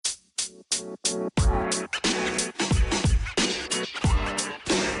Hey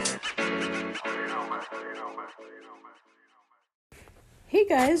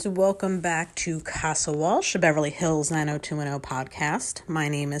guys, welcome back to Casa Walsh, a Beverly Hills 90210 podcast. My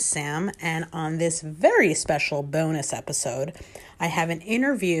name is Sam, and on this very special bonus episode, I have an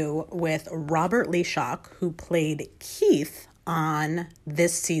interview with Robert Leeshock, who played Keith on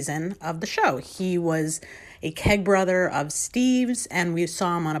this season of the show. He was a keg brother of Steve's, and we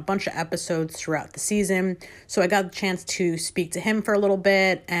saw him on a bunch of episodes throughout the season. So I got the chance to speak to him for a little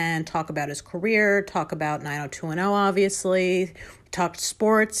bit and talk about his career, talk about 90210, obviously, talk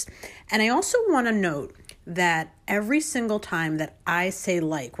sports. And I also want to note that every single time that I say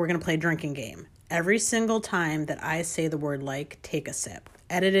like, we're going to play a drinking game. Every single time that I say the word like, take a sip.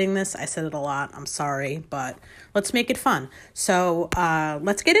 Editing this, I said it a lot. I'm sorry, but let's make it fun. So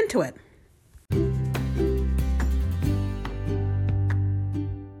let's get into it.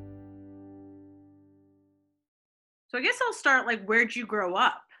 So I guess I'll start, like, where'd you grow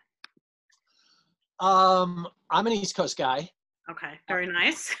up? I'm an East Coast guy. Okay, very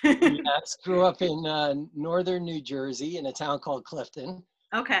nice. Yes, grew up in northern New Jersey in a town called Clifton.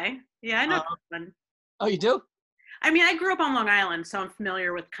 Okay, yeah, I know Clifton. Oh, you do? I mean, I grew up on Long Island, so I'm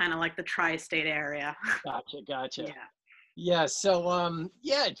familiar with kind of like the tri-state area. Gotcha. Yeah. Yeah, so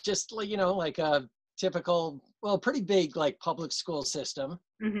just like a typical, well, pretty big like public school system.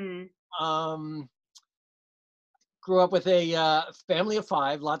 Mm-hmm. Grew up with a family of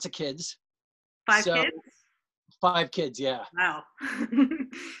 5, lots of kids. 5 kids? 5 kids, yeah. Wow.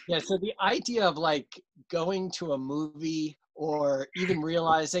 Yeah, so the idea of like going to a movie or even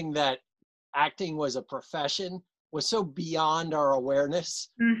realizing that acting was a profession was so beyond our awareness.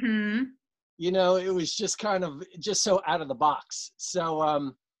 Mm-hmm. You know, it was just kind of just so out of the box.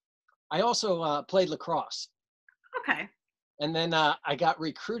 So I also played lacrosse. Okay. And then I got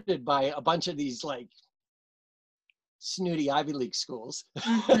recruited by a bunch of these like snooty Ivy League schools.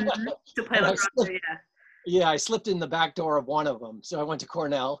 Mm-hmm. To play lacrosse, yeah. Yeah, I slipped in the back door of one of them. So I went to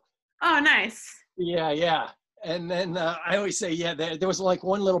Cornell. Oh, nice. Yeah. And then I always say, yeah, there was like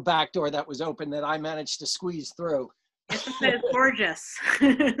one little back door that was open that I managed to squeeze through. It's gorgeous.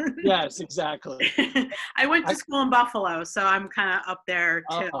 Yes, exactly. I went to school in Buffalo, so I'm kind of up there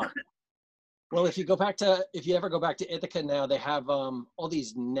too. Well, if you ever go back to Ithaca now, they have all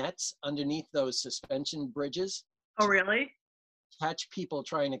these nets underneath those suspension bridges. Oh, really? Catch people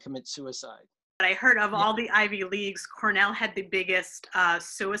trying to commit suicide. I heard of all the Ivy Leagues, Cornell had the biggest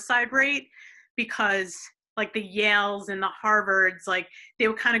suicide rate because like the Yales and the Harvards, like they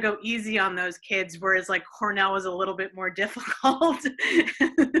would kind of go easy on those kids, whereas like Cornell was a little bit more difficult of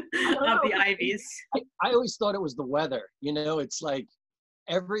the Ivies. I always thought it was the weather. You know, it's like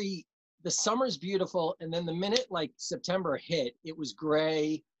the summer's beautiful, and then the minute like September hit, it was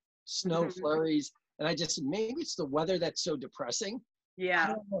gray, snow flurries, and I just maybe it's the weather that's so depressing. Yeah. I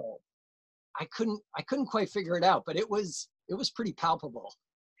don't know. I couldn't quite figure it out, but it was pretty palpable.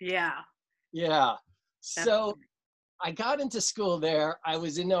 Yeah. Yeah. So I got into school there. I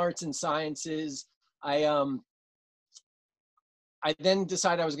was in arts and sciences. I then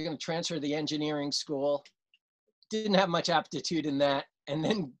decided I was going to transfer to the engineering school. Didn't have much aptitude in that, and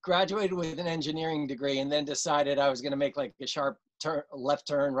then graduated with an engineering degree, and then decided I was going to make like a sharp turn, left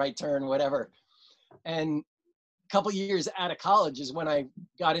turn, right turn, whatever. And couple years out of college is when I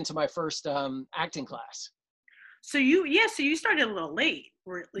got into my first acting class. So you started a little late.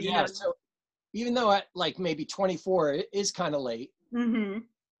 So even though at like maybe 24, it is kind of late. Mm-hmm.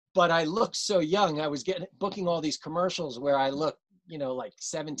 But I looked so young. I was booking all these commercials where I looked, like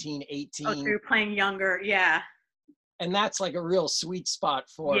 17, 18. Oh, so you're playing younger, yeah. And that's like a real sweet spot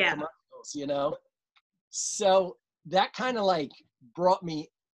for commercials, So that kind of like brought me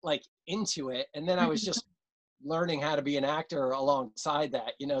like into it. And then I was just learning how to be an actor alongside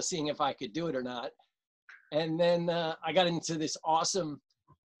that, seeing if I could do it or not. And then I got into this awesome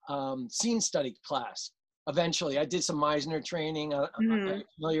scene study class. Eventually, I did some Meisner training. I'm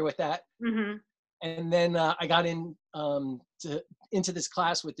familiar with that. Mm-hmm. And then I got into this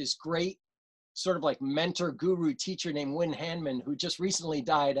class with this great sort of like mentor guru teacher named Win Hanman, who just recently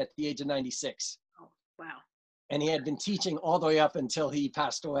died at the age of 96. Oh, wow. And he had been teaching all the way up until he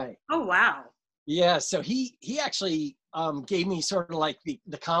passed away. Oh, wow. Yeah, so he actually gave me sort of like the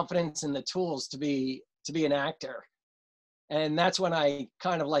confidence and the tools to be an actor. And that's when I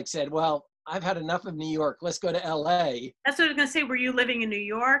kind of like said, well, I've had enough of New York. Let's go to LA. That's what I was going to say. Were you living in New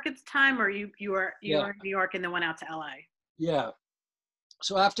York at the time, or you were in New York and then went out to LA? Yeah.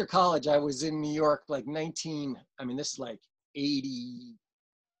 So after college, I was in New York like this is like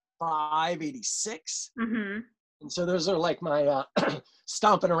 85, 86. Mm-hmm. And so those are like my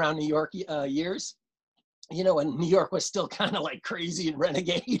stomping around New York years. You know, when New York was still kind of like crazy and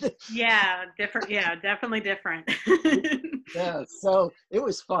renegade. Yeah, different. Yeah, definitely different. Yeah, so it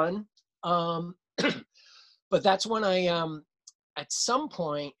was fun. But that's when I, at some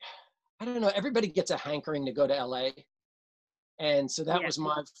point, I don't know, everybody gets a hankering to go to LA. And so that Yeah. was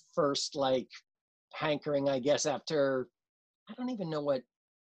my first like hankering, I guess, after, I don't even know what,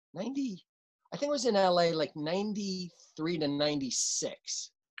 90, I think it was in LA like 93 to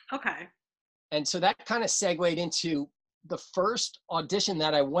 96. Okay. And so that kind of segued into the first audition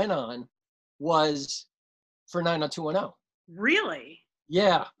that I went on was for 90210. Really?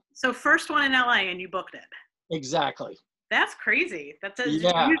 Yeah, So first one in LA and you booked it. exactly. That's crazy. It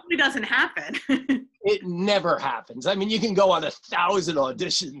Yeah, usually doesn't happen. it never happens. I mean, you can go on 1,000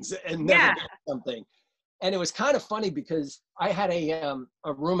 auditions and never Yeah. get something. And it was kind of funny because I had a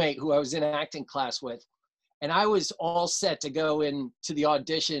roommate who I was in acting class with, and I was all set to go into the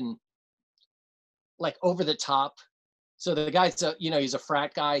audition like over the top. So the guy's he's a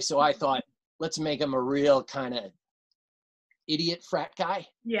frat guy. So I thought, let's make him a real kind of idiot frat guy.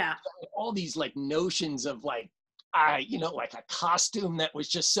 Yeah. All these like notions of like, like a costume that was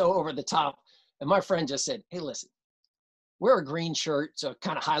just so over the top. And my friend just said, hey, listen, wear a green shirt so it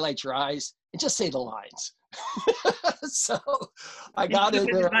kind of highlights your eyes and just say the lines. So I got in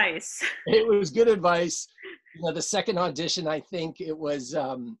there. Advice. It was good advice. You know, the second audition, I think it was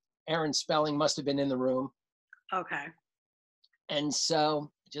Aaron Spelling must have been in the room. Okay. And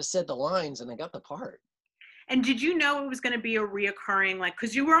so I just said the lines and I got the part. And did you know it was going to be a reoccurring, like,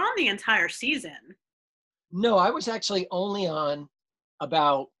 because you were on the entire season? No, I was actually only on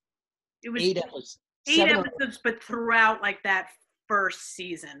about It was 8 episodes. 8 episodes, but throughout like that first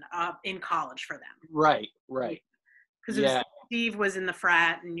season in college for them. Right. Because Steve was in the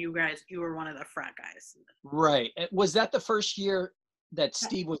frat and you were one of the frat guys. Right. Was that the first year that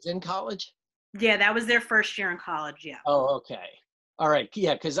Steve was in college? Yeah, that was their first year in college, yeah. Oh, okay. All right.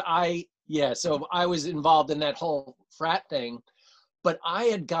 Yeah, because so I was involved in that whole frat thing, but I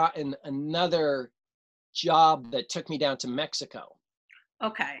had gotten another job that took me down to Mexico.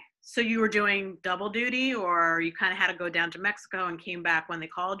 Okay. So you were doing double duty, or you kind of had to go down to Mexico and came back when they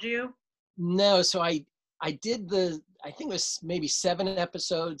called you? No, so I did I think it was maybe 7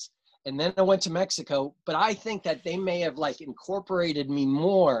 episodes, and then I went to Mexico, but I think that they may have like incorporated me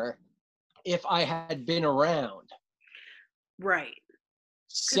more if I had been around. Right.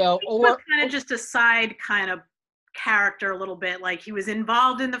 So, he was kind of just a side kind of character a little bit, like he was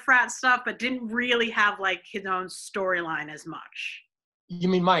involved in the frat stuff, but didn't really have like his own storyline as much. You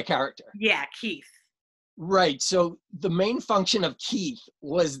mean my character? Yeah, Keith. Right. So the main function of Keith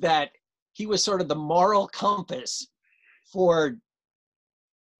was that he was sort of the moral compass for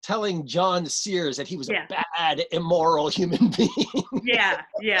telling John Sears that he was a bad, immoral human being. Yeah.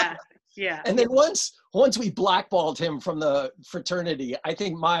 And then once we blackballed him from the fraternity, I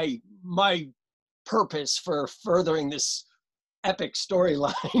think my purpose for furthering this epic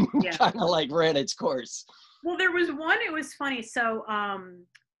storyline kind of like ran its course. Well, there was one, it was funny. So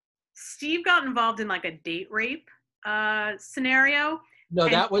Steve got involved in like a date rape scenario. No,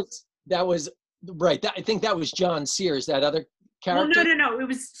 that was right. I think that was John Sears, that other character. Well, no. It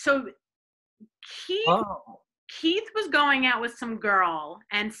was, so Keith was going out with some girl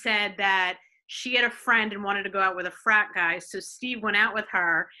and said that she had a friend and wanted to go out with a frat guy. So Steve went out with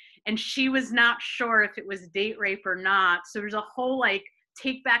her and she was not sure if it was date rape or not. So there's a whole like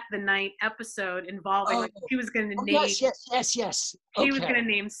Take Back the Night episode involving like she was going to name. Yes. He was going to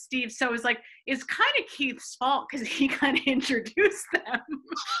name Steve. So it was like, it's kind of Keith's fault because he kind of introduced them.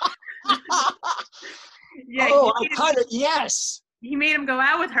 Yes. He made him go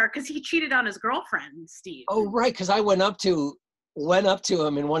out with her because he cheated on his girlfriend, Steve. Oh, right. Because I went up to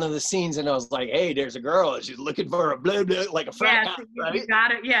him in one of the scenes and I was like, hey, there's a girl. She's looking for a blah, blah, like a frat guy, right? You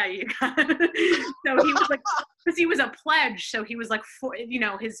got it. Yeah, you got it. So he was like, because he was a pledge. So he was like,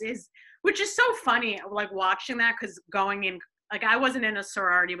 his, which is so funny, like watching that, because going in, like I wasn't in a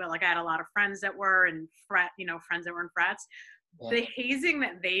sorority, but like I had a lot of friends that were in friends that were in frats. Yeah. The hazing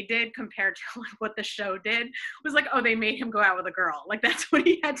that they did compared to like what the show did was like, oh, they made him go out with a girl. Like that's what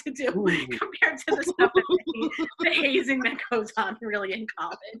he had to do compared to the stuff the hazing that goes on really in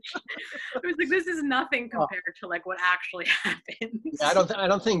college. It was like, this is nothing compared to like what actually happened. Yeah, I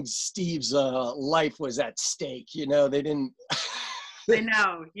don't think Steve's life was at stake. You know, they didn't. I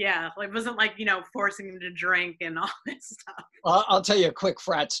know, yeah. Like, it wasn't like, forcing him to drink and all this stuff. I'll tell you a quick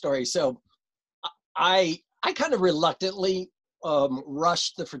frat story. So I kind of reluctantly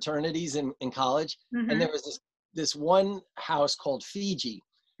rushed the fraternities in college. Mm-hmm. And there was this one house called Fiji.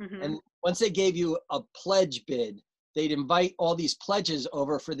 Mm-hmm. And once they gave you a pledge bid, they'd invite all these pledges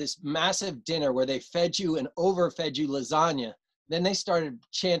over for this massive dinner where they fed you and overfed you lasagna. Then they started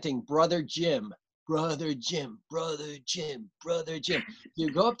chanting, Brother Jim, Brother Jim, Brother Jim, Brother Jim.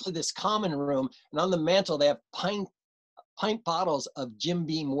 You go up to this common room, and on the mantle, they have pint bottles of Jim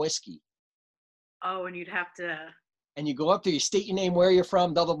Beam whiskey. Oh, and you'd have to. And you go up there, you state your name, where you're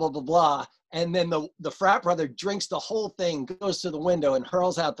from, blah, blah, blah, blah, blah. And then the frat brother drinks the whole thing, goes to the window and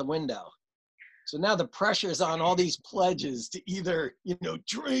hurls out the window. So now the pressure's on all these pledges to either,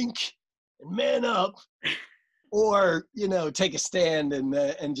 drink and man up, or, take a stand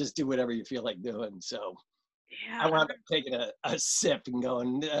and just do whatever you feel like doing. So I wound up taking a sip and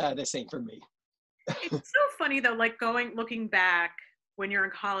going, this ain't for me. It's so funny though, like looking back when you're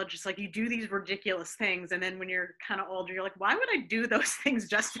in college, it's like you do these ridiculous things, and then when you're kind of older, you're like, why would I do those things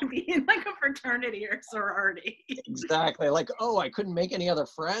just to be in like a fraternity or sorority? Exactly. Like, oh, I couldn't make any other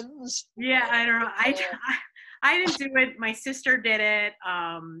friends. Yeah, I don't know. I didn't do it. My sister did it.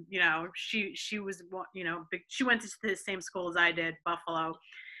 She was, she went to the same school as I did, Buffalo.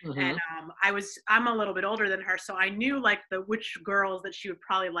 Mm-hmm. And I'm a little bit older than her, so I knew like which girls that she would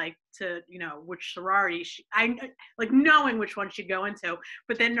probably like to, which sorority I like knowing which one she'd go into.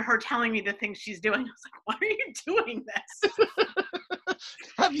 But then her telling me the things she's doing, I was like, why are you doing this?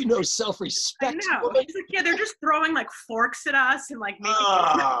 Have you no self-respect? I know. She's like, yeah, they're just throwing like forks at us and like making.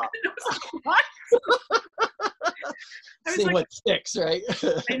 I was like, what? See like, what sticks, right?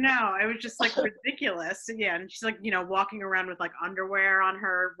 I know. I was just like ridiculous. Yeah. And she's like, walking around with like underwear on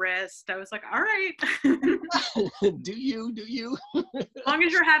her wrist. I was like, all right. Do you? As long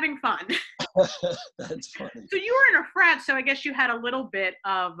as you're having fun. That's funny. So you were in a frat, so I guess you had a little bit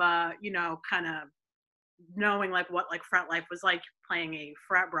of, kind of knowing like what like frat life was like playing a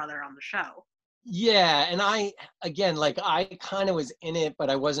frat brother on the show. Yeah. And I kind of was in it, but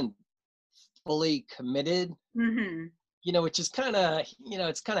I wasn't fully committed. Mm-hmm. Which is kind of,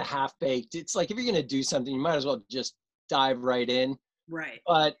 it's kind of half baked. It's like, if you're going to do something, you might as well just dive right in. Right.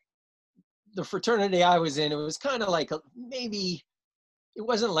 But the fraternity I was in, it was kind of like maybe it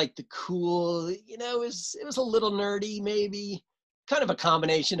wasn't like the cool, it was a little nerdy, maybe kind of a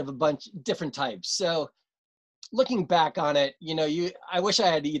combination of a bunch of different types. So looking back on it, I wish I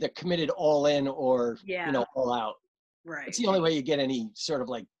had either committed all in or, all out. Right. It's the only way you get any sort of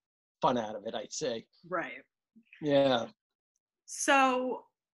like fun out of it, I'd say. Right. Yeah. So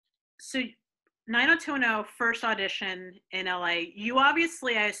 90210 first audition in LA. You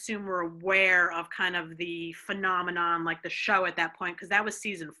obviously, I assume, were aware of kind of the phenomenon, like the show at that point, because that was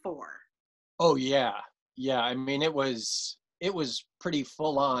season 4. Oh yeah. Yeah. I mean, it was pretty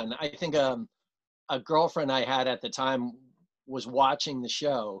full on. I think a girlfriend I had at the time was watching the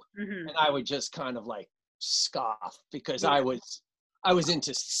show, mm-hmm. and I would just kind of like scoff because I was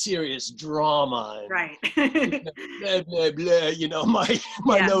into serious drama. And, right. blah, blah, blah,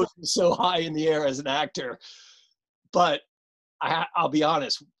 my nose was so high in the air as an actor. But I'll be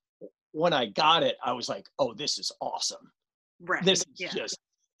honest, when I got it, I was like, oh, this is awesome. Right. This is just,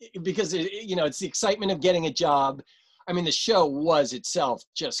 because, it's the excitement of getting a job. I mean, the show was itself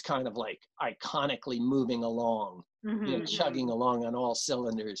just kind of like iconically moving along, mm-hmm. Chugging along on all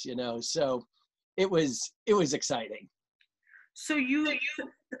cylinders, so it was exciting. So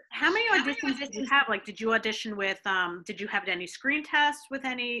how many auditions did you have? Like, did you audition with, did you have any screen tests with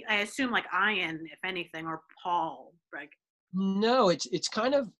any, I assume like Ian, if anything, or Paul, like? No, it's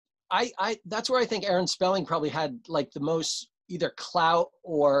kind of, that's where I think Aaron Spelling probably had like the most either clout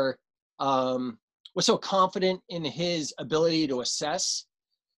or was so confident in his ability to assess.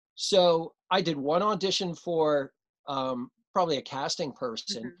 So I did one audition for probably a casting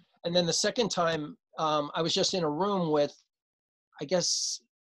person. Mm-hmm. And then the second time I was just in a room with, I guess,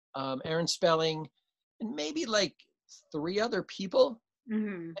 Aaron Spelling and maybe like 3 other people.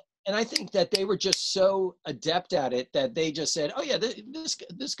 Mm-hmm. And I think that they were just so adept at it that they just said, oh yeah,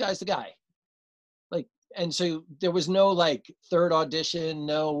 this guy's the guy. Like, and so there was no like third audition,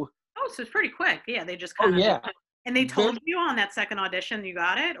 no. Oh, so it's pretty quick. Yeah. They just kind of. Yeah. And they told you on that second audition you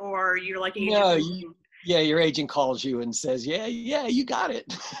got it, or you're like, no, your agent calls you and says, yeah, you got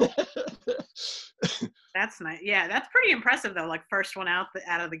it. That's nice. Yeah, that's pretty impressive though. Like first one out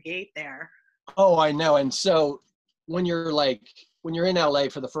of the gate there. Oh, I know. And so when you're in LA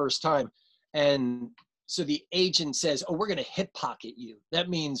for the first time, and so the agent says, oh, we're going to hip pocket you. That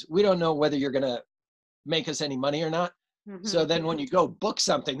means we don't know whether you're going to make us any money or not. Mm-hmm. So then when you go book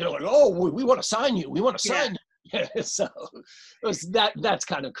something, they're like, oh, we want to sign you. We want to sign you. Yeah, so that's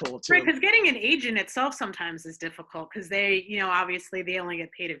kind of cool too. Right, because getting an agent itself sometimes is difficult because they, obviously they only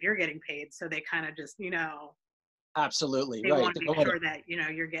get paid if you're getting paid. So they kind of just, Absolutely. They Right. want to make sure that, you know,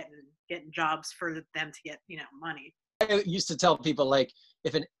 you're getting jobs for them to get, you know, money. I used to tell people, like,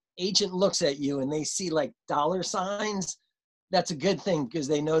 if an agent looks at you and they see like dollar signs, that's a good thing because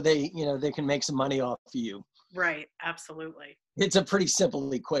they know they can make some money off of you. Right. Absolutely. It's a pretty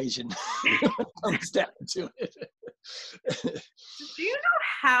simple equation when it comes down to it. Do you know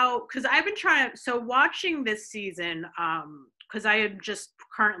how, because I've been watching this season, because I am just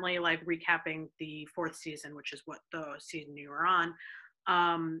currently like recapping the 4th season, which is what the season you were on.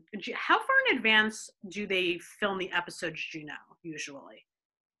 How far in advance do they film the episodes, do you know, usually?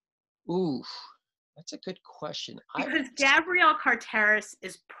 Ooh, that's a good question. Because Gabrielle Carteris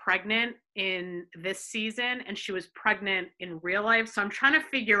is pregnant in this season, and she was pregnant in real life. So I'm trying to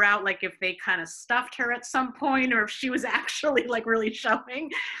figure out, like, if they kind of stuffed her at some point, or if she was actually like really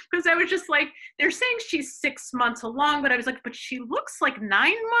showing. Because I was just like, they're saying she's 6 months along, but I was like, but she looks like 9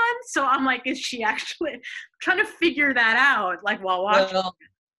 months. So I'm like, is she actually trying to figure that out? Like while watching. Well,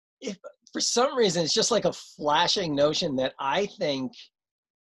 if for some reason it's just like a flashing notion that I think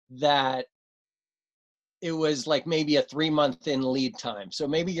that it was like maybe a 3-month in lead time. So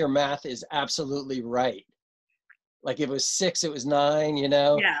maybe your math is absolutely right. Like if it was 6, it was 9, you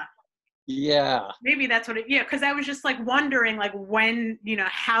know? Yeah. Yeah. Maybe that's what because I was just like wondering like when, you know,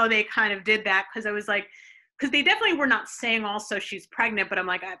 how they kind of did that. Because I was like, because they definitely were not saying also she's pregnant, but I'm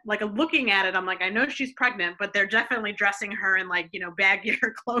like, looking at it, I'm like, I know she's pregnant, but they're definitely dressing her in like, you know,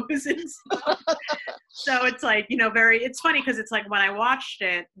 baggier clothes and stuff. So it's like, you know, it's funny because it's like when I watched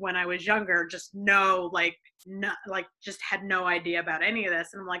it when I was younger, just just had no idea about any of this.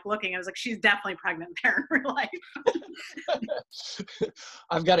 And I'm like looking, I was like, she's definitely pregnant there in real life.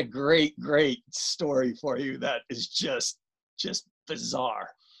 I've got a great story for you that is just bizarre.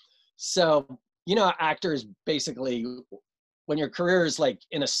 So, you know, actors basically, when your career is like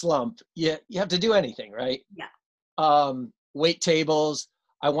in a slump, you have to do anything, right? Yeah. Wait tables.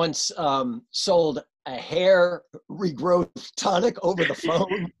 I once sold a hair regrowth tonic over the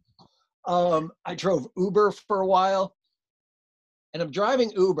phone. I drove Uber for a while, and I'm driving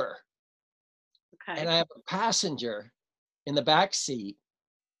Uber, Okay. and I have a passenger in the back seat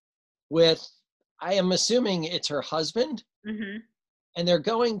with, I am assuming it's her husband, Mm-hmm. and they're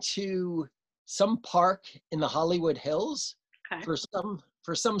going to some park in the Hollywood Hills Okay.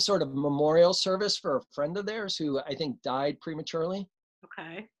 for some sort of memorial service for a friend of theirs who I think died prematurely.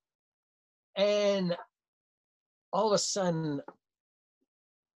 Okay. And all of a sudden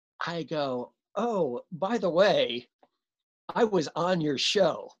I go, oh, by the way, I was on your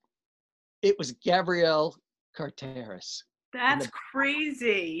show. It was Gabrielle Carteris. That's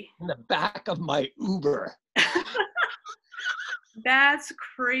crazy. In the back of my Uber. That's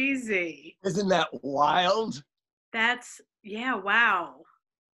crazy. Isn't that wild? Yeah, wow.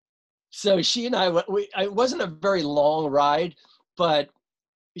 So she and I, it wasn't a very long ride, but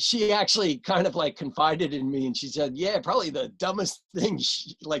she actually kind of like confided in me, and she said, yeah, probably the dumbest thing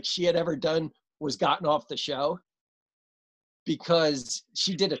she had ever done was gotten off the show, because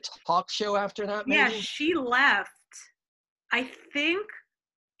she did a talk show after that. Maybe? Yeah, she left. I think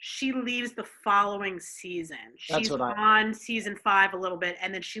she leaves the following season. She's on season 5 a little bit,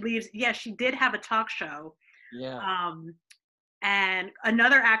 and then she leaves. Yeah, she did have a talk show. Yeah. And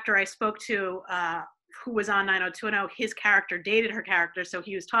another actor I spoke to, who was on 90210, his character dated her character, so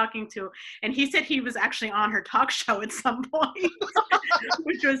he was talking to, and he said he was actually on her talk show at some point,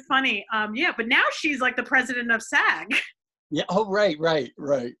 which was funny. Yeah, but now she's like the president of SAG. Yeah. Oh, right.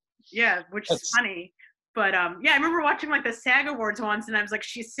 Yeah, which is funny. But yeah, I remember watching like the SAG Awards once, and I was like,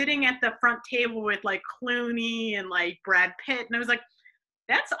 she's sitting at the front table with like Clooney and like Brad Pitt, and I was like,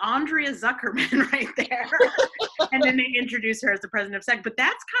 that's Andrea Zuckerman right there. And then they introduce her as the president of SAG. But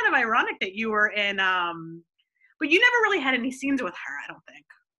that's kind of ironic that you were in, but you never really had any scenes with her, I don't think.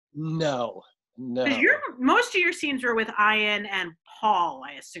 No. Because most of your scenes were with Ian and Paul,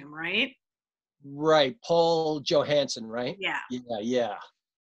 I assume, right? Right, Paul Johansson, right? Yeah.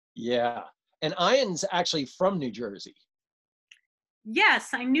 Yeah. And Ian's actually from New Jersey. Yes,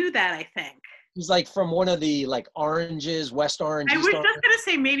 I knew that, I think. He's like from one of the like Oranges, West Orange. I was just going to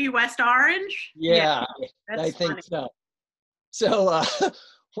say maybe West Orange. Yeah, that's I think funny. so. So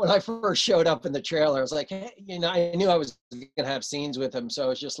when I first showed up in the trailer, I was like, hey, you know, I knew I was going to have scenes with him. So I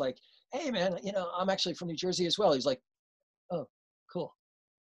was just like, hey, man, you know, I'm actually from New Jersey as well. He's like, oh, cool.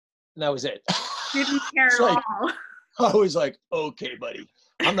 And that was it. Didn't care at all. I was like, okay, buddy.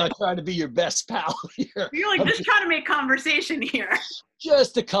 I'm not trying to be your best pal here. You're like, just trying to make conversation here.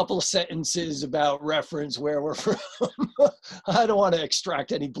 Just a couple of sentences about reference where we're from. I don't want to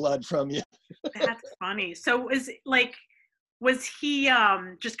extract any blood from you. That's funny. So is like, Was he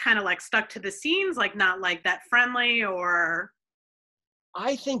just kind of like stuck to the scenes, like not like that friendly, or?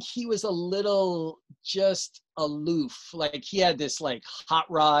 I think he was a little just aloof. Like he had this like hot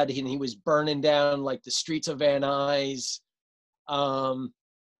rod and he was burning down like the streets of Van Nuys. Um,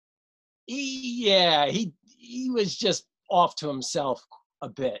 he was just off to himself a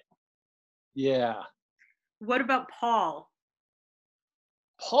bit. Yeah. What about Paul?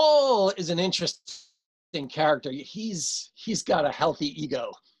 Paul is an interesting character. He's got a healthy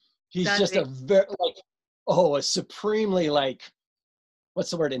ego. He's Does just he? a very like a supremely like what's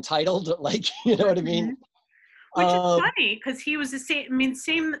the word, entitled, like you know what I mean. Mhm. Which is Um, funny because he was the same. I mean,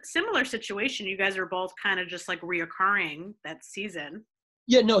 similar situation. You guys are both kind of just like reoccurring that season.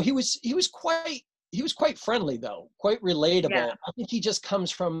 yeah, no, he was quite friendly though, quite Yeah, relatable. I think he just comes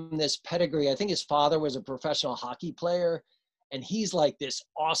from this pedigree. I think his father was a professional hockey player, and he's like this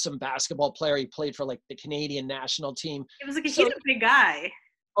awesome basketball player. He played for like the Canadian national team. it was like he's So, a big guy.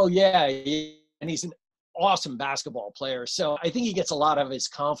 oh yeah, and he's an awesome basketball player. So I think he gets a lot of his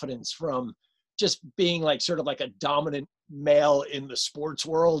confidence from just being like sort of like a dominant male in the sports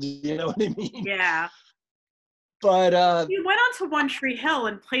world. You know what I mean? Yeah. But He went on to One Tree Hill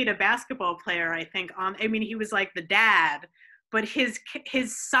and played a basketball player, I think. I mean, he was like the dad, but his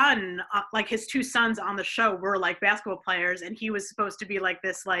son, like his two sons on the show, were like basketball players, and he was supposed to be like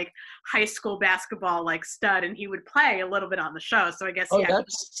this like high school basketball like stud, and he would play a little bit on the show. So I guess oh, yeah,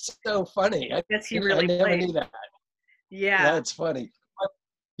 that's so funny. I guess he I really never played. knew that. Yeah. That's funny. But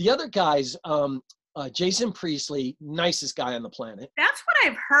the other guys, Jason Priestley, nicest guy on the planet. That's what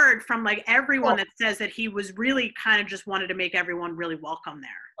I've heard from like everyone Oh, that says that he was really kind of just wanted to make everyone really welcome there.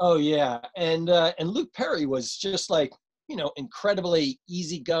 oh yeah, and Luke Perry was just like incredibly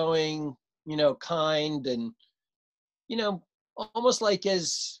easygoing, kind, and almost like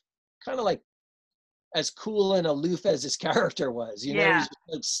as kind of like as cool and aloof as his character was. Yeah. He's just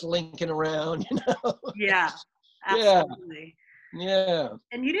like slinking around. Yeah. Yeah, Absolutely. yeah.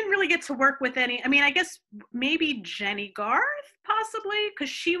 And you didn't really get to work with any, I mean, I guess maybe Jenny Garth possibly, because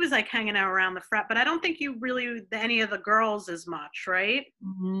she was like hanging out around the frat, but I don't think you really, any of the girls as much, right?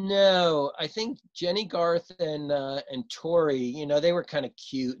 No, I think Jenny Garth and Tori, they were kind of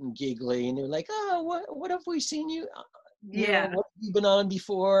cute and giggly, and they were like, "Oh, what have we seen you? Yeah. What have you been on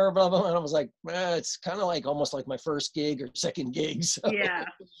before?" Blah blah. And I was like, "It's kind of like almost like my first gig or second gig." So Yeah.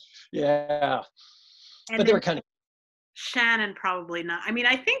 yeah, And but they then were kind of Shannon probably not. I mean,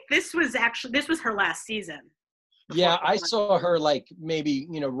 I think this was her last season. yeah. I Before. saw her like maybe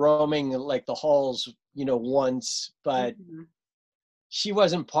roaming like the halls once, but Mhm. she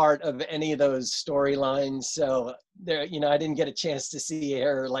wasn't part of any of those storylines, so there I didn't get a chance to see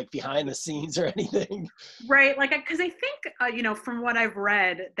her like behind the scenes or anything. Right, like, because I think, from what I've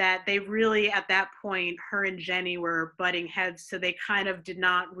read, that they really, at that point, her and Jenny were butting heads, so they kind of did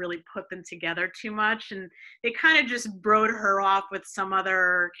not really put them together too much, and they kind of just broed her off with some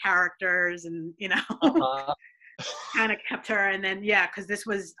other characters, and, uh, kind of kept her, and then, yeah, because this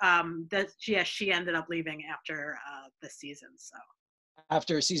was, she ended up leaving after the season, so.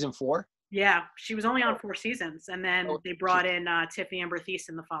 After season 4. Yeah, she was only on 4 seasons, and then Oh, they brought in Tiffany Amber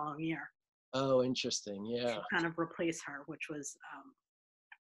Thiessen the following year. oh, interesting. Yeah. To kind of replace her, which was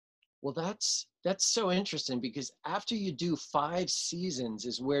Well, that's so interesting because after you do 5 seasons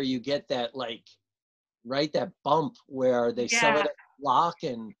is where you get that like right that bump where they sell yeah. it at lock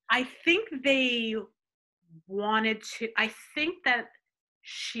and I think they wanted to. I think that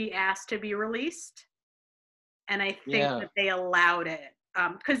she asked to be released, and I think yeah. that they allowed it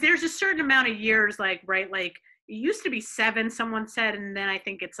because there's a certain amount of years, like right, like it used to be 7. Someone said, and then I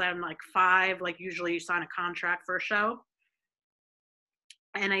think it's like 5. Like usually you sign a contract for a show,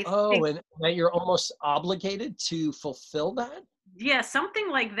 and I Oh, think and that you're almost obligated to fulfill that? yeah, something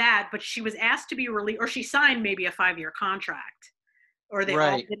like that. But she was asked to be released, or she signed maybe a 5-year contract. Or they all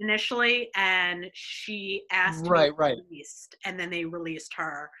Right. did initially, and she asked to be Right, right. released, and then they released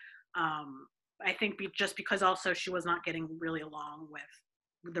her. I think just because also she was not getting really along with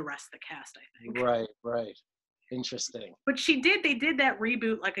the rest of the cast, I think. Right, right. Interesting. But they did that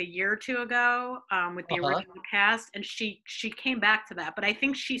reboot like a year or 2 ago with the Uh-huh. original cast, and she came back to that. But I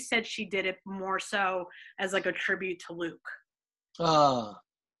think she said she did it more so as like a tribute to Luke, Ah,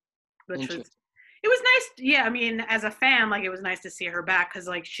 which was interesting. it was nice. Yeah, I mean, as a fan, like it was nice to see her back because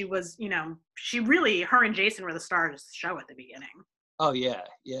like she was, her and Jason were the stars of the show at the beginning. Oh yeah,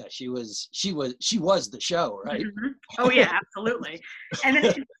 yeah. She was the show, right? Mm-hmm. Oh yeah, absolutely. And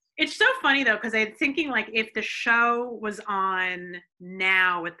then it's so funny though because I'm thinking like if the show was on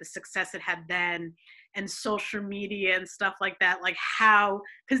now with the success it had then, and social media and stuff like that, like how,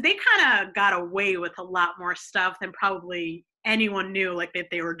 because they kind of got away with a lot more stuff than probably anyone knew, like that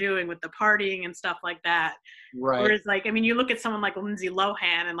they were doing with the partying and stuff like that. Right. Whereas, like, I mean, you look at someone like Lindsay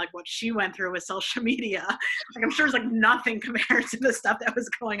Lohan and like what she went through with social media, like I'm sure it's like nothing compared to the stuff that was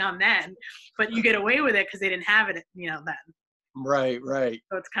going on then, but you get away with it because they didn't have it, you know, then. Right.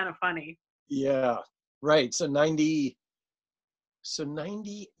 So it's kind of funny. Yeah. Right. So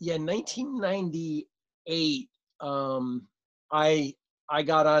 1998, I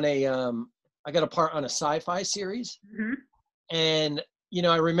got on I got a part on a sci-fi series. Mm-hmm. And, you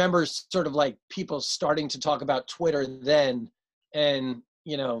know, I remember sort of like people starting to talk about Twitter then. And,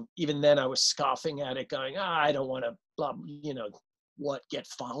 you know, even then I was scoffing at it going, I don't want to, blah, you know, get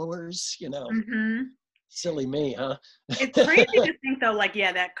followers, you know, Mm-hmm. silly me, huh? It's crazy to think though, like,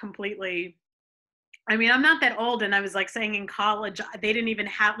 yeah, that completely, I mean, I'm not that old, and I was like saying in college, they didn't even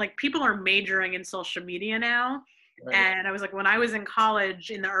have, like, people are majoring in social media now. Right. And I was like, when I was in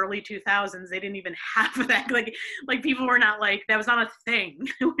college in the early 2000s, they didn't even have that. Like people were not like, that was not a thing,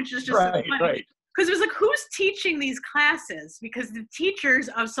 which is just Right, funny. right. Because it was like, who's teaching these classes? Because the teachers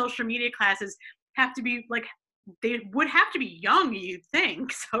of social media classes have to be like, they would have to be young, you'd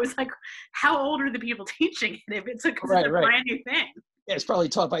think. So it's like, how old are the people teaching it if it's a brand new thing? Yeah, it's probably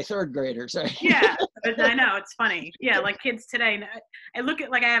taught by third graders, right? Yeah, I know, it's funny. Yeah, like kids today, I look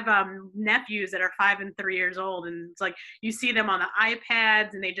at, like, I have nephews that are 5 and 3 years old, and it's like you see them on the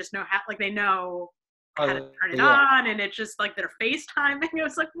iPads, and they just know how, like, they know how to turn it on, and it's just like they're FaceTiming.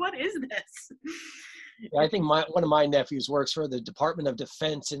 It's like, what is this? Yeah, I think one of my nephews works for the Department of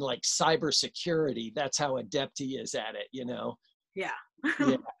Defense in like cybersecurity. That's how adept he is at it, you know? Yeah.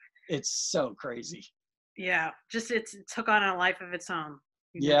 Yeah, it's so crazy. Yeah, just it took on a life of its own.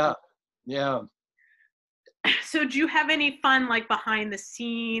 Yeah, yeah. So do you have any fun, like, behind the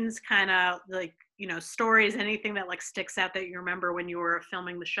scenes kind of, like, you know, stories, anything that like sticks out that you remember when you were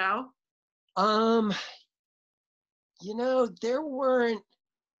filming the show? You know, there weren't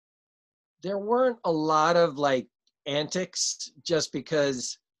a lot of like antics, just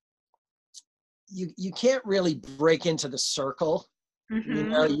because you can't really break into the circle. Mm-hmm. You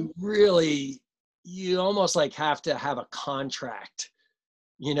know, you almost like have to have a contract,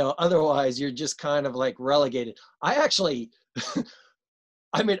 you know, otherwise you're just kind of like relegated. I actually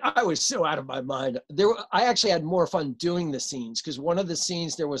I mean, I was so out of my mind. I actually had more fun doing the scenes, because one of the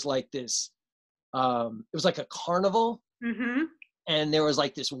scenes there was like this it was like a carnival. Mm-hmm. And there was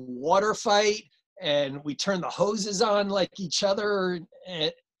like this water fight, and we turned the hoses on like each other,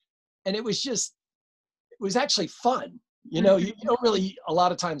 and it was actually fun. You know, you don't really a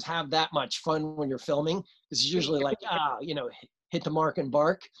lot of times have that much fun when you're filming. It's usually like, you know, hit the mark and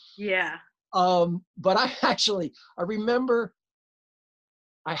bark. Yeah. But I remember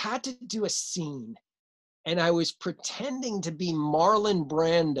I had to do a scene, and I was pretending to be Marlon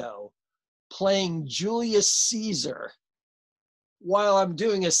Brando playing Julius Caesar while I'm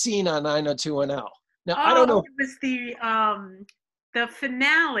doing a scene on 90210. Now, I don't know. It was the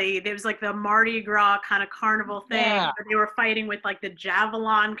finale. There was like the Mardi Gras kind of carnival thing, Yeah. where they were fighting with like the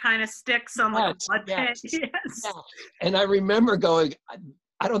javelin kind of sticks on like a blood pit. Yes. Yeah. And I remember going,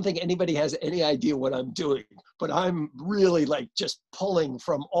 I don't think anybody has any idea what I'm doing, but I'm really like just pulling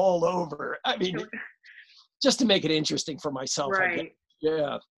from all over. I mean, just to make it interesting for myself. Right.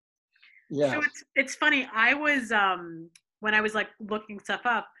 Yeah. Yeah. So it's funny. I was when I was like looking stuff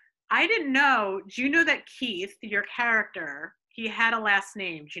up, I didn't know. Do you know that Keith, your character, he had a last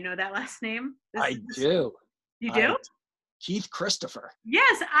name? Do you know that last name? I do. You do? Keith Christopher.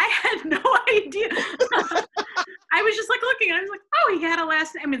 Yes, I had no idea. I was just like looking, and I was like, oh, he had a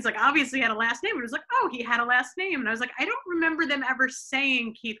last name. I mean, it's like obviously he had a last name, but it was like, oh, he had a last name. And I was like, I don't remember them ever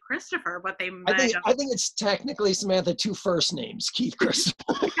saying Keith Christopher, but they might have. I think it's technically, Samantha, 2 first names, Keith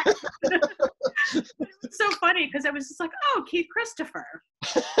Christopher. It's so funny because I was just like, oh, Keith Christopher.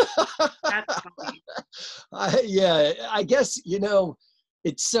 That's funny. Yeah, I guess, you know,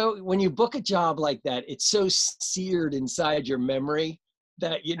 it's so, when you book a job like that, it's so seared inside your memory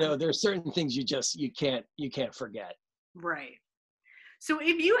that, you know, there's certain things you can't forget. Right. So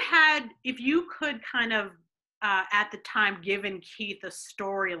if you could kind of at the time given Keith a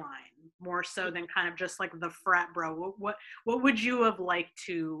storyline more so than kind of just like the frat bro, what would you have liked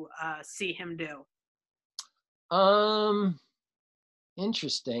to see him do?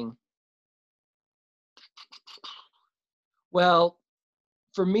 Interesting. Well,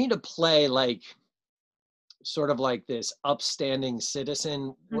 for me to play like sort of like this upstanding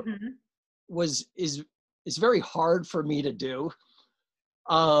citizen is very hard for me to do.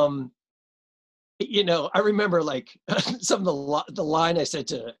 I remember like some of the line I said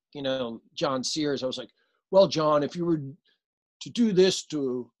to, John Sears. I was like, well, John, if you were to do this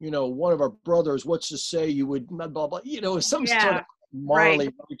to, one of our brothers, what's to say you would blah, blah, blah, some sort of morally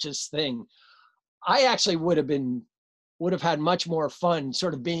righteous thing. I actually would have had much more fun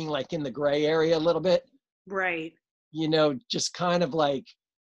sort of being like in the gray area a little bit. Right. Just kind of like,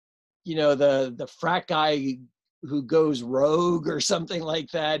 the frat guy who goes rogue or something like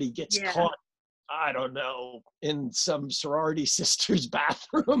that. He gets caught, I don't know, in some sorority sister's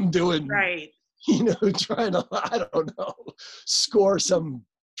bathroom doing, trying to, I don't know, score some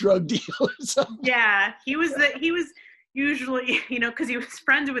drug deal or something. Yeah, he was usually, because he was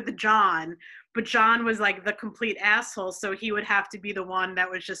friends with John, but John was like the complete asshole, so he would have to be the one that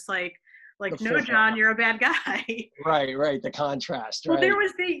was just like no, John, you're a bad guy. Right, the contrast, right? Well, there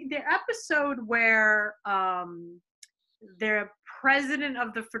was the episode where the president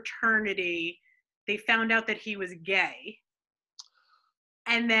of the fraternity, they found out that he was gay.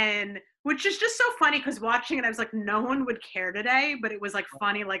 And then, which is just so funny because watching it, I was like, no one would care today, but it was like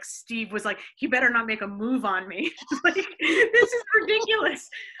funny. Like Steve was like, he better not make a move on me. Like, this is ridiculous.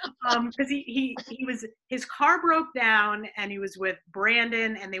 Because his car broke down and he was with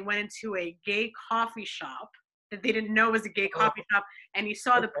Brandon and they went into a gay coffee shop that they didn't know was a gay coffee shop. And he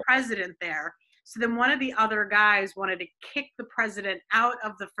saw the president there. So then one of the other guys wanted to kick the president out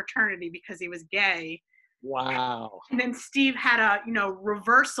of the fraternity because he was gay. Wow. And then Steve had a,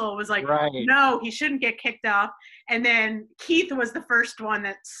 reversal, was like, no, he shouldn't get kicked off. And then Keith was the first one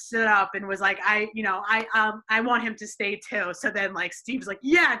that stood up and was like, I want him to stay too. So then like Steve's like,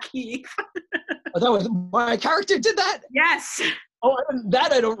 yeah, Keith. Oh, that was my character did that? Yes. Oh,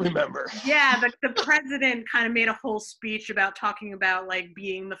 that I don't remember. Yeah, the president kind of made a whole speech about talking about like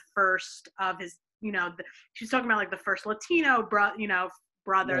being the first of his, she's talking about like the first Latino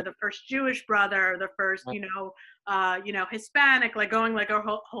brother, the first Jewish brother, the first, Hispanic, like going like a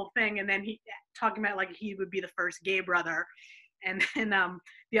whole thing. And then he talking about like he would be the first gay brother. And then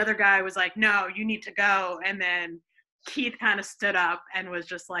the other guy was like, no, you need to go. And then Keith kind of stood up and was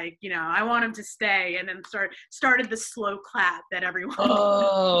just like, I want him to stay. And then started the slow clap that everyone.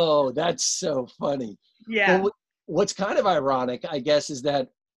 Oh, that's so funny. Yeah. Well, what's kind of ironic, I guess, is that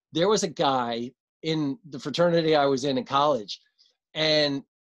there was a guy in the fraternity I was in college. And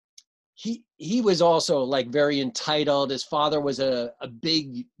he was also like very entitled. His father was a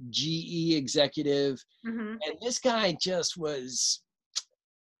big GE executive. Mm-hmm. And this guy just was,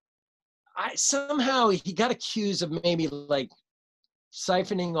 somehow he got accused of maybe like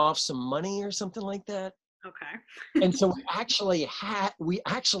siphoning off some money or something like that. Okay. And so we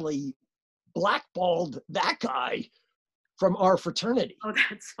actually blackballed that guy from our fraternity. Oh,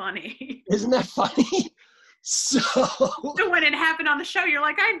 that's funny. Isn't that funny? So when it happened on the show, you're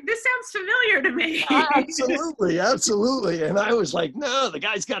like, this sounds familiar to me. Absolutely. And I was like, no, the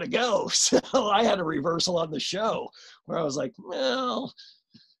guy's got to go. So I had a reversal on the show where I was like, well,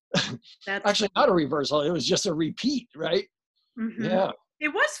 that's actually not a reversal. It was just a repeat, right? Mm-hmm. Yeah. It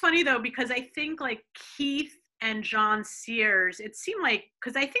was funny though, because I think like Keith and John Sears, it seemed like,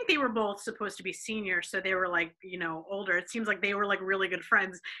 because I think they were both supposed to be seniors, so they were like, older. It seems like they were like really good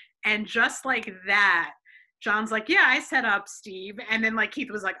friends. And just like that, John's like, yeah, I set up Steve. And then like Keith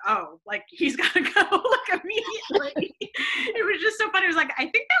was like, oh, like he's got to go like immediately. It was just so funny. It was like, I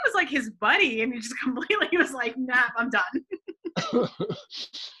think that was like his buddy. And he just completely was like, nah, I'm done.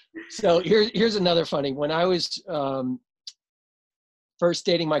 So here's another funny. When I was first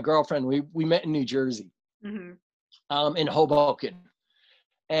dating my girlfriend, we met in New Jersey, mm-hmm. In Hoboken.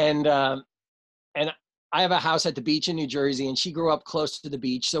 And I have a house at the beach in New Jersey, and she grew up close to the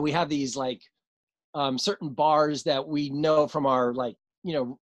beach. So we have these like, certain bars that we know from our like,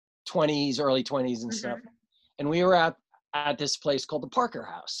 20s, early 20s and mm-hmm. stuff. And we were at this place called the Parker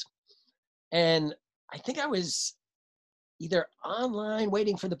House. And I think I was either online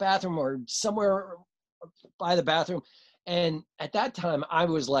waiting for the bathroom or somewhere by the bathroom. And at that time I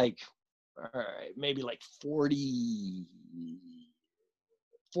was like, all right, maybe like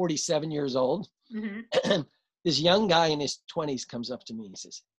 47 years old. Mm-hmm. And this young guy in his 20s comes up to me and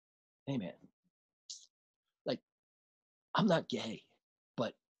says, hey man, like, I'm not gay,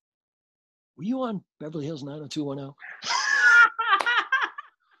 but were you on Beverly Hills 90210?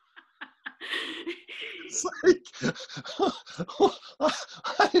 It's like,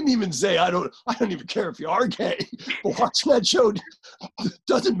 I didn't even say I don't even care if you are gay, but watching that show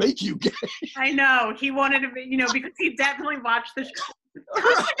doesn't make you gay. I know. He wanted to be, because he definitely watched the show.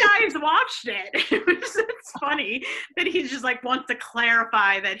 The guys watched it. It's funny that he just like wants to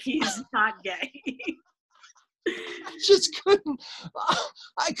clarify that he's not gay. I just couldn't,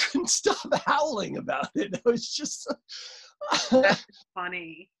 I couldn't stop howling about it. It was just, That's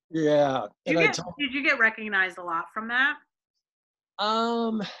funny. yeah. Did you get recognized a lot from that?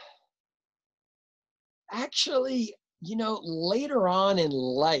 Actually, later on in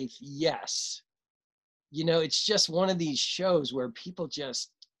life, yes. It's just one of these shows where people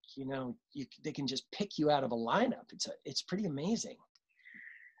just, they can just pick you out of a lineup. It's pretty amazing.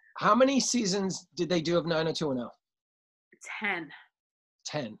 How many seasons did they do of 90210? 10.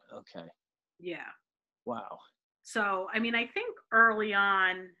 10, okay. Yeah. Wow. So, I mean, I think early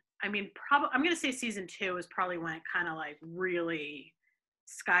on, I'm going to say season 2 is probably when it kind of like really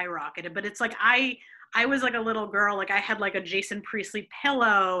skyrocketed. But it's like I was like a little girl, like I had like a Jason Priestley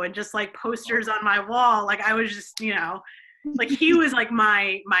pillow and just like posters on my wall. Like I was just, like he was like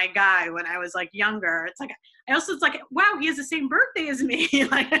my guy when I was like younger. It's like it's like, wow, he has the same birthday as me.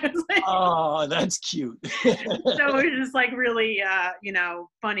 Like I was like, oh, that's cute. So it was just like really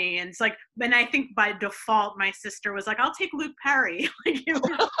funny. And it's like, and I think by default my sister was like, I'll take Luke Perry. Like it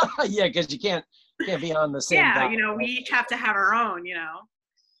was, yeah, because you can't be on the same yeah, we each have to have our own,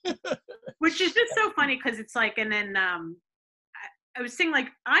 which is just so funny because it's like, and then I was saying like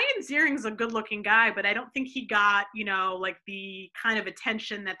Ian Ziering's a good looking guy, but I don't think he got, like the kind of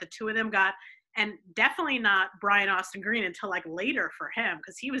attention that the two of them got. And definitely not Brian Austin Green until like later for him,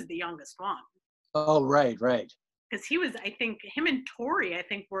 because he was the youngest one. Oh, right. Because he was, I think, him and Tori, I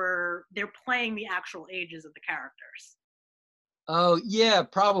think they're playing the actual ages of the characters. Oh, yeah,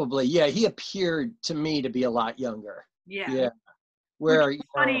 probably. Yeah, he appeared to me to be a lot younger. Yeah. Where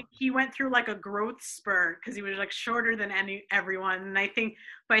funny, he went through like a growth spurt because he was like shorter than everyone, and I think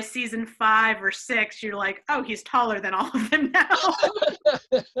by season 5 or 6, you're like, oh, he's taller than all of them now,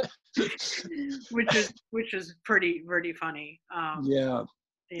 which is pretty funny. Yeah.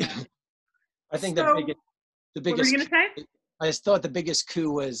 I think the biggest. What were you gonna say? I just thought the biggest coup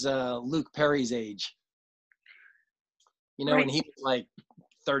was Luke Perry's age. Right. When he was like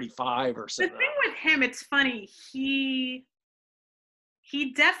 35 or something. The thing with him, it's funny.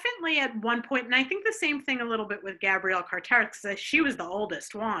 He definitely at one point, and I think the same thing a little bit with Gabrielle Carter, because she was the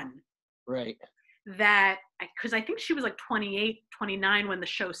oldest one. Right. Because I think she was like 28, 29 when the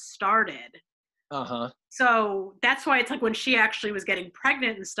show started. Uh-huh. So that's why it's like when she actually was getting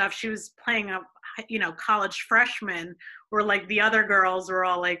pregnant and stuff, she was playing a, college freshman, where like the other girls were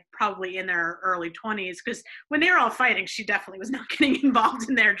all like probably in their early 20s. Because when they were all fighting, she definitely was not getting involved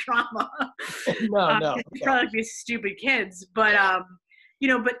in their drama. No. Probably like these stupid kids. But,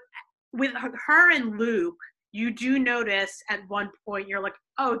 but with her and Luke, you do notice at one point you're like,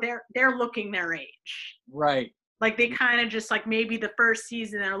 oh, they're looking their age. Right. Like they kind of just like maybe the first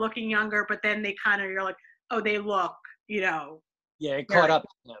season they're looking younger, but then they kind of, you're like, oh, they look, Yeah, it caught up to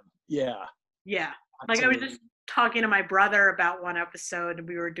them. Yeah. Yeah. Absolutely. Like I was just talking to my brother about one episode, and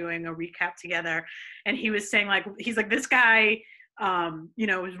we were doing a recap together, and he was saying like, he's like, this guy,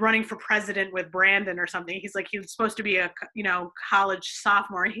 was running for president with Brandon or something. He's like, he was supposed to be a, college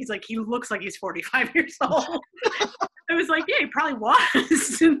sophomore. He's like, he looks like he's 45 years old. I was like, yeah, he probably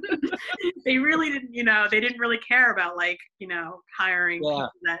was. They really didn't, they didn't really care about like, hiring people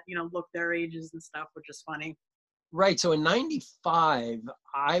that, look their ages and stuff, which is funny. Right. So in 95,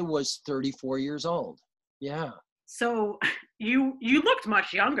 I was 34 years old. Yeah. So you looked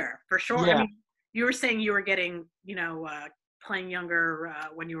much younger for sure. Yeah. I mean, you were saying you were getting, playing younger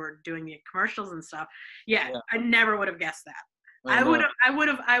when you were doing the commercials and stuff. Yeah. I never would have guessed that. I would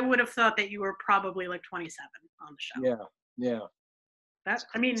have thought that you were probably like 27 on the show. Yeah. That's,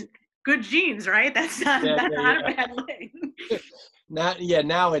 I mean, good genes, right? That's not a bad thing.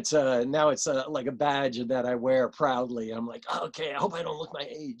 Now it's like a badge that I wear proudly. I'm like, oh, okay, I hope I don't look my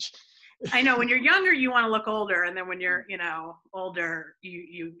age. I know when you're younger, you want to look older, and then when you're, older,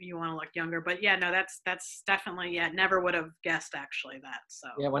 you want to look younger. But yeah, no, that's definitely, never would have guessed actually that. So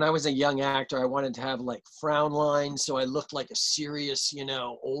yeah, when I was a young actor, I wanted to have like frown lines, so I looked like a serious,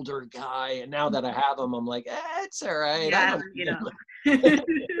 older guy. And now that I have them, I'm like, it's all right. Yeah,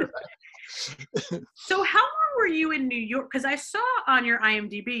 So how long were you in New York? Because I saw on your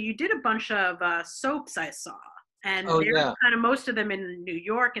IMDb you did a bunch of soaps. I saw. And there's kind of most of them in New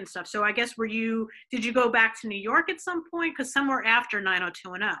York and stuff. So I guess did you go back to New York at some point? Because somewhere after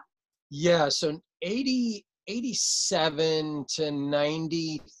 90210. Yeah, so 87 to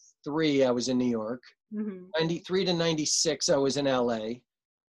 93, I was in New York. Mm-hmm. 93 to 96, I was in LA.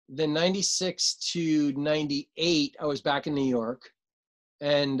 Then 96 to 98, I was back in New York.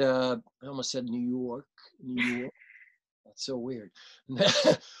 And I almost said New York. That's so weird. And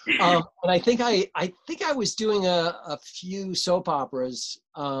I think I was doing a few soap operas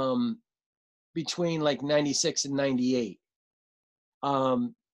between like 96 and 98.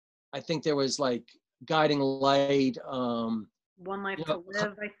 I think there was like Guiding Light. One Life You to know,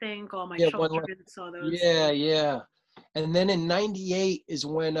 Live, I think. All My yeah, Children saw those. yeah. And then in 98 is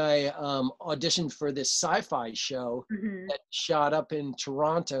when I auditioned for this sci-fi show that shot up in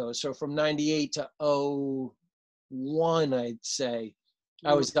Toronto. So from 98 to 01, I'd say,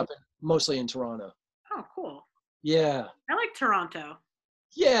 I was up mostly in Toronto. Oh, cool. Yeah. I like Toronto.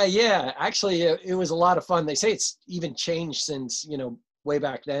 Yeah. Actually, it was a lot of fun. They say it's even changed since, way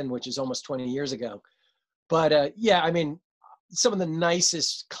back then, which is almost 20 years ago. But yeah, I mean, some of the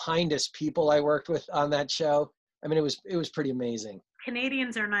nicest, kindest people I worked with on that show. I mean, it was pretty amazing.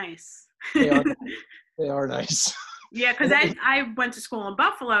 Canadians are nice. They are nice. Yeah, because I went to school in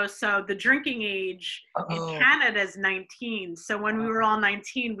Buffalo, so the drinking age in Canada is 19. So when we were all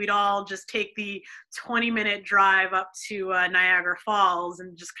 19, we'd all just take the 20-minute drive up to Niagara Falls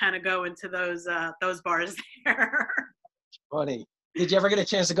and just kind of go into those bars there. Funny. Did you ever get a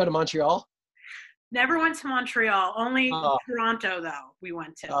chance to go to Montreal? Never went to Montreal. Only Toronto, though, we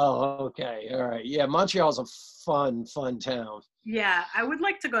went to. Oh, okay. All right. Yeah, Montreal's a fun town. Yeah, I would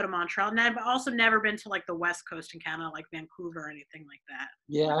like to go to Montreal. And I've also never been to, like, the West Coast in Canada, like Vancouver or anything like that.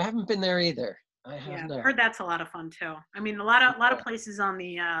 Yeah, I haven't been there either. I have not. Heard that's a lot of fun, too. I mean, a lot of places on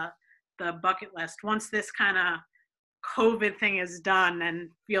the bucket list. Once this kind of COVID thing is done and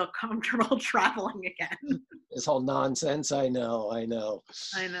feel comfortable traveling again. This whole nonsense. I know.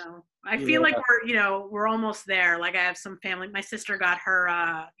 I feel like we're almost there. Like I have some family. My sister got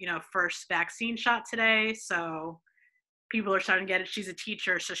her, first vaccine shot today. So people are starting to get it. She's a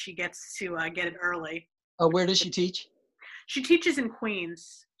teacher, so she gets to get it early. Oh, where does she teach? She teaches in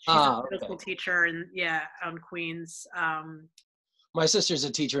Queens. She's a middle school teacher on Queens. My sister's a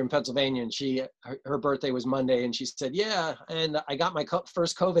teacher in Pennsylvania, and her birthday was Monday, and she said, "Yeah, and I got my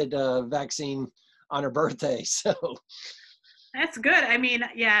first COVID vaccine on her birthday." So that's good. I mean,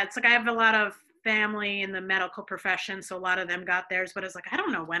 yeah, it's like I have a lot of family in the medical profession, so a lot of them got theirs. But it's like I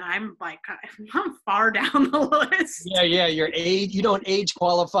don't know when. I'm far down the list. Yeah. Your age, you don't age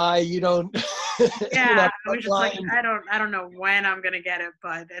qualify. You don't. Yeah, I was just like I don't know when I'm gonna get it,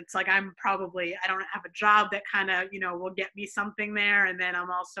 but it's like I don't have a job that kind of will get me something there, and then I'm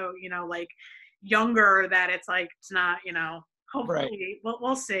also like younger that it's like it's not hopefully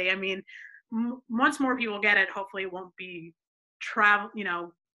we'll see. I mean, once more people get it, hopefully it won't be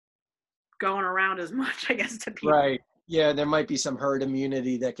going around as much, I guess, to people. Right. Yeah, there might be some herd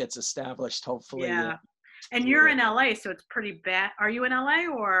immunity that gets established, hopefully. Yeah. And you're in LA, so it's pretty bad. Are you in LA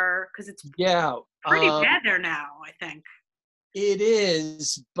or because it's pretty bad there now, I think. It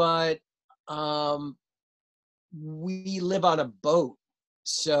is, but we live on a boat,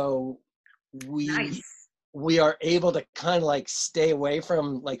 so we are able to kind of like stay away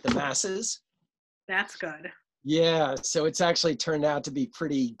from like the masses. That's good. Yeah, so it's actually turned out to be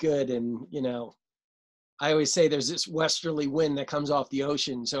pretty good. And, I always say there's this westerly wind that comes off the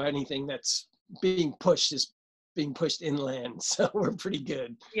ocean. So anything that's being pushed is being pushed inland. So we're pretty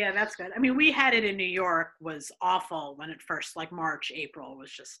good. Yeah, that's good. I mean, we had it in New York, was awful when it first, like March, April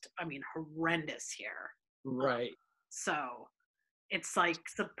was just, horrendous here. Right. So it's like,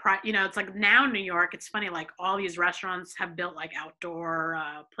 it's like now New York, it's funny, like all these restaurants have built like outdoor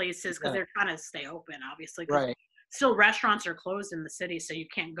places because they're trying to stay open, obviously. Right. Still, restaurants are closed in the city, so you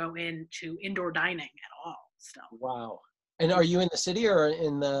can't go into indoor dining at all still. Wow. And are you in the city or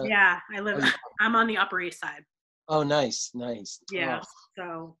in the... Yeah, I'm on the Upper East Side. Oh, nice. Yeah,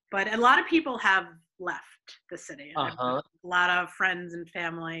 so, but a lot of people have left the city. A lot of friends and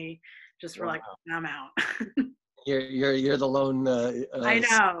family just were like, I'm out. You're the lone. I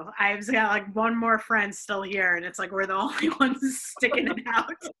know. I've got like one more friend still here, and it's like we're the only ones sticking it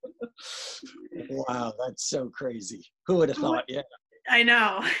out. Wow, that's so crazy. Who would have thought? Yeah. I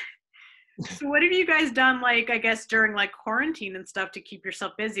know. So what have you guys done, like, I guess, during like quarantine and stuff to keep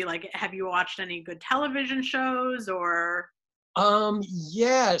yourself busy? Like, have you watched any good television shows or?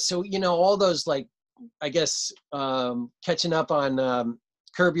 Yeah. So, all those, like, I guess, catching up on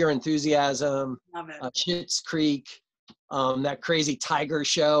Curb Your Enthusiasm, Love it. Schitt's Creek, that crazy Tiger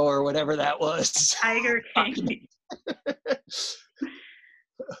show or whatever that was. Tiger King.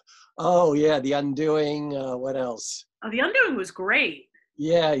 Oh, yeah. The Undoing. What else? Oh, The Undoing was great.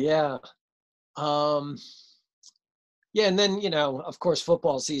 Yeah. Yeah, and then, of course,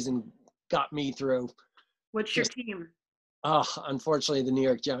 football season got me through. What's your team? Unfortunately, the New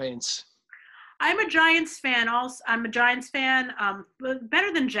York Giants. I'm a Giants fan. I'm a Giants fan. But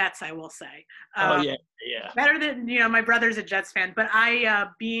better than Jets, I will say. Yeah. Better than my brother's a Jets fan. But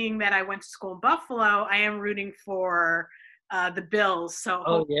being that I went to school in Buffalo, I am rooting for the Bills. So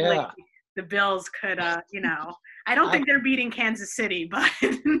hopefully the Bills could, you know, I don't think they're beating Kansas City, but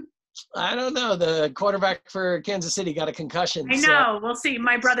I don't know. The quarterback for Kansas City got a concussion. I know. We'll see.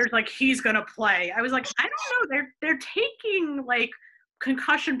 My brother's like, he's gonna play. I was like, I don't know. They're taking like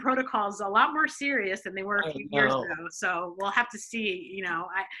concussion protocols a lot more serious than they were a few years ago. So we'll have to see. You know,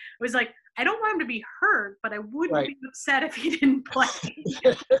 I was like, I don't want him to be hurt, but I wouldn't be upset if he didn't play.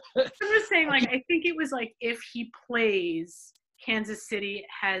 I'm just saying, like, I think it was like if he plays, Kansas City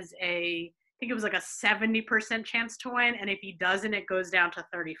has I think it was like a 70% chance to win, and if he doesn't, it goes down to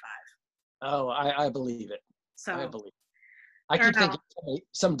 35. Oh, I believe it. So I believe. I keep thinking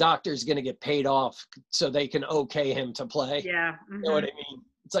some doctor's going to get paid off so they can okay him to play. Yeah. You know what I mean?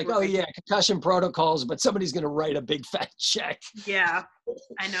 It's like, oh yeah, concussion protocols, but somebody's going to write a big fat check. Yeah,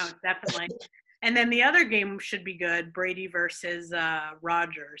 I know, definitely. And then the other game should be good, Brady versus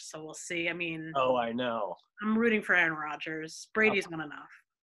Rodgers. So we'll see. I mean, oh, I know. I'm rooting for Aaron Rodgers. Brady's not enough.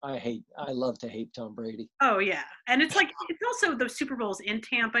 I love to hate Tom Brady. Oh yeah. And it's like, it's also the Super Bowl's in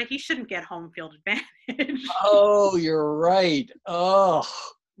Tampa. He shouldn't get home field advantage. Oh, you're right. Oh.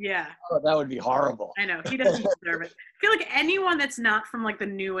 Yeah. Oh, that would be horrible. I know. He doesn't deserve it. I feel like anyone that's not from like the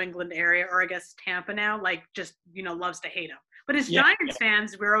New England area, or I guess Tampa now, like just, you know, loves to hate him. But as Giants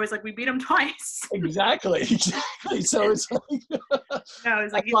fans, we're always like, we beat him twice. Exactly. So it's like, no,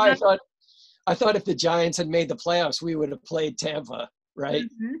 it's like I thought if the Giants had made the playoffs, we would have played Tampa. Right.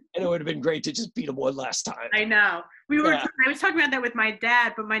 Mm-hmm. And it would have been great to just beat them one last time. I know. I was talking about that with my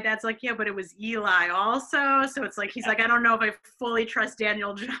dad, but my dad's like, yeah, but it was Eli also. So it's like, he's like, I don't know if I fully trust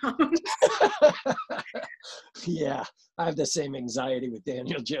Daniel Jones. Yeah. I have the same anxiety with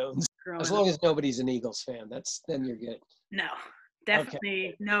Daniel Jones. As long as nobody's an Eagles fan, then you're good. No, definitely.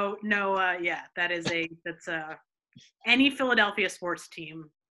 Okay. No. Yeah, that's any Philadelphia sports team.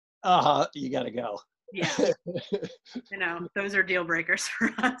 You got to go. Yeah. You know, those are deal breakers for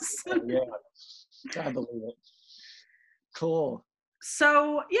us. Yeah. I believe it. Cool.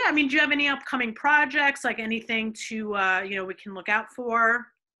 So, yeah, I mean, do you have any upcoming projects, like anything to, we can look out for?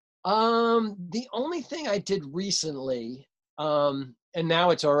 The only thing I did recently, and now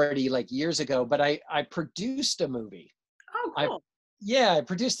it's already like years ago, but I produced a movie. Oh, cool. I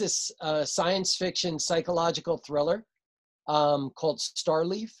produced this science fiction psychological thriller called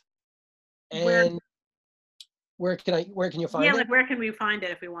Starleaf. And where can you find it? Yeah, like where can we find it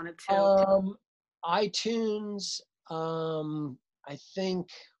if we wanted to? iTunes, I think,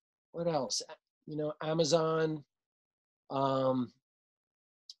 what else? You know, Amazon,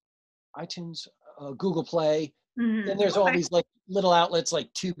 iTunes, Google Play. Mm-hmm. Then there's all these like little outlets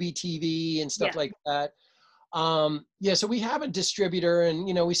like Tubi TV and stuff like that. So we have a distributor, and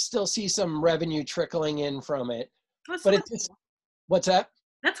you know, we still see some revenue trickling in from it. But it's what's that?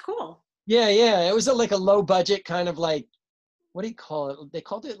 That's cool. Yeah. It was like a low budget kind of like, what do you call it? They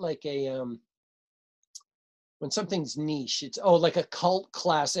called it like a when something's niche. It's like a cult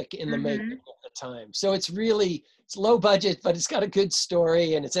classic in the making at the time. So it's low budget, but it's got a good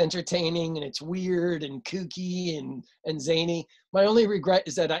story, and it's entertaining, and it's weird and kooky and zany. My only regret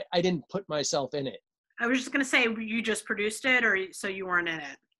is that I didn't put myself in it. I was just gonna say, you just produced it, or so you weren't in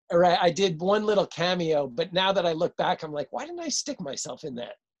it? All right, I did one little cameo, but now that I look back, I'm like, why didn't I stick myself in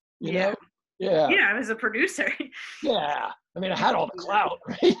that? You know? Yeah. Yeah, I was a producer. Yeah. I mean, I had all the clout,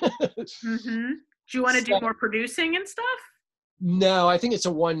 right? Mm-hmm. Do you want to do more producing and stuff? No, I think it's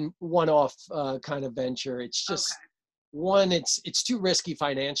a one-off kind of venture. It's just it's too risky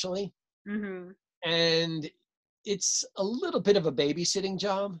financially. Mm-hmm. And it's a little bit of a babysitting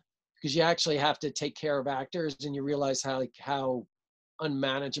job, because you actually have to take care of actors, and you realize how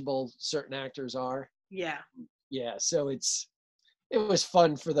unmanageable certain actors are. Yeah. Yeah. So it was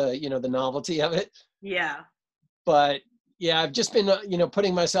fun for the novelty of it. Yeah. But yeah, I've just been,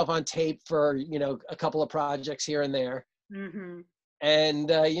 putting myself on tape for, a couple of projects here and there. Mm-hmm. And,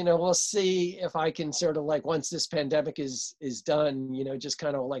 we'll see if I can sort of like, once this pandemic is done, just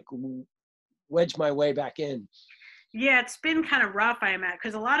kind of like wedge my way back in. Yeah, it's been kind of rough, I imagine,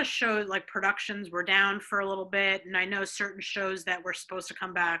 because a lot of shows, like productions, were down for a little bit. And I know certain shows that were supposed to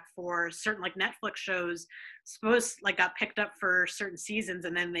come back for certain, like Netflix shows, got picked up for certain seasons,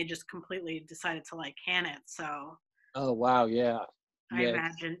 and then they just completely decided to like can it. So. Oh, wow. Yeah. I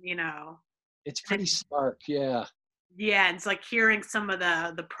imagine, It's pretty stark. Yeah. Yeah. It's like hearing some of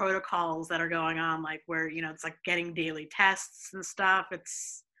the protocols that are going on, like where, it's like getting daily tests and stuff.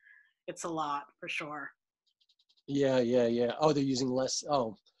 It's a lot for sure. Yeah. Oh, they're using less.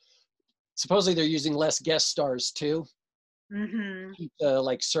 Oh, supposedly they're using less guest stars too. Mm-hmm. Keep the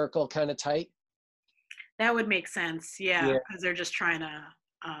like circle kind of tight. That would make sense. Yeah. Because they're just trying to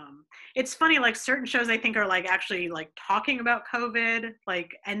It's funny, like certain shows I think are like actually like talking about COVID,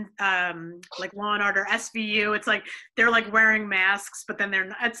 like, and like Law and Order SVU. It's like they're like wearing masks, but then they're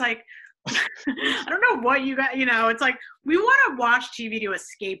not. It's like I don't know what you got. It's like we want to watch TV to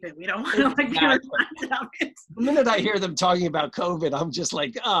escape it. We don't want to like be reminded of it. The minute I hear them talking about COVID, I'm just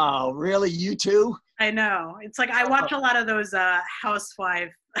like, oh, really? You too? I know. It's like I watch a lot of those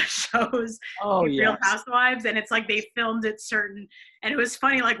housewife shows, Real Housewives, and it's like they filmed it and it was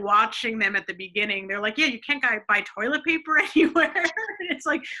funny like watching them at the beginning. They're like, yeah, you can't buy toilet paper anywhere. It's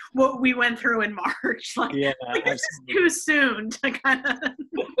like what we went through in March. Like, this is too soon to kind of.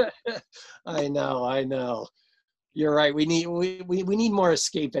 I know. You're right. We need more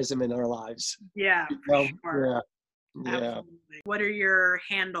escapism in our lives. Yeah, for sure. Yeah. Absolutely. What are your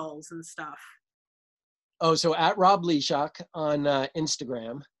handles and stuff? Oh, so at Rob Leshok on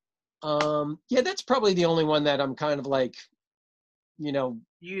Instagram. That's probably the only one that I'm kind of like,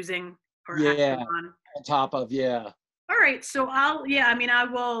 using or on top of. Yeah. All right. So I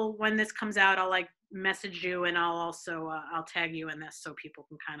will, when this comes out, I'll like message you, and I'll also, I'll tag you in this so people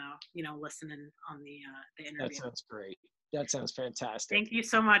can kind of, listen in on the interview. That sounds great. That sounds fantastic. Thank you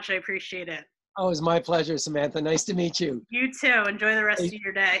so much. I appreciate it. Oh, it was my pleasure, Samantha. Nice to meet you. You too. Enjoy the rest of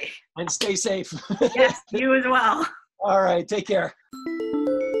your day. And stay safe. Yes, you as well. All right. Take care.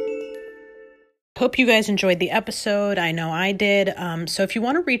 Hope you guys enjoyed the episode. I know I did. So if you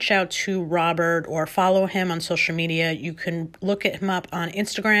want to reach out to Robert or follow him on social media, you can look him up on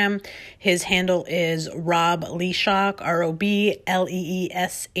Instagram. His handle is Rob Leshok, ROBLEESHOCK.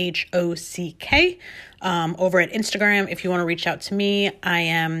 Over at Instagram, if you want to reach out to me, I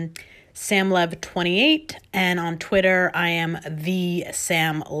am SamLev28, and on Twitter, I am the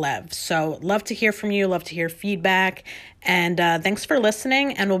Sam Lev. So love to hear from you, love to hear feedback, and thanks for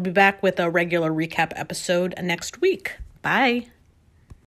listening, and we'll be back with a regular recap episode next week. Bye.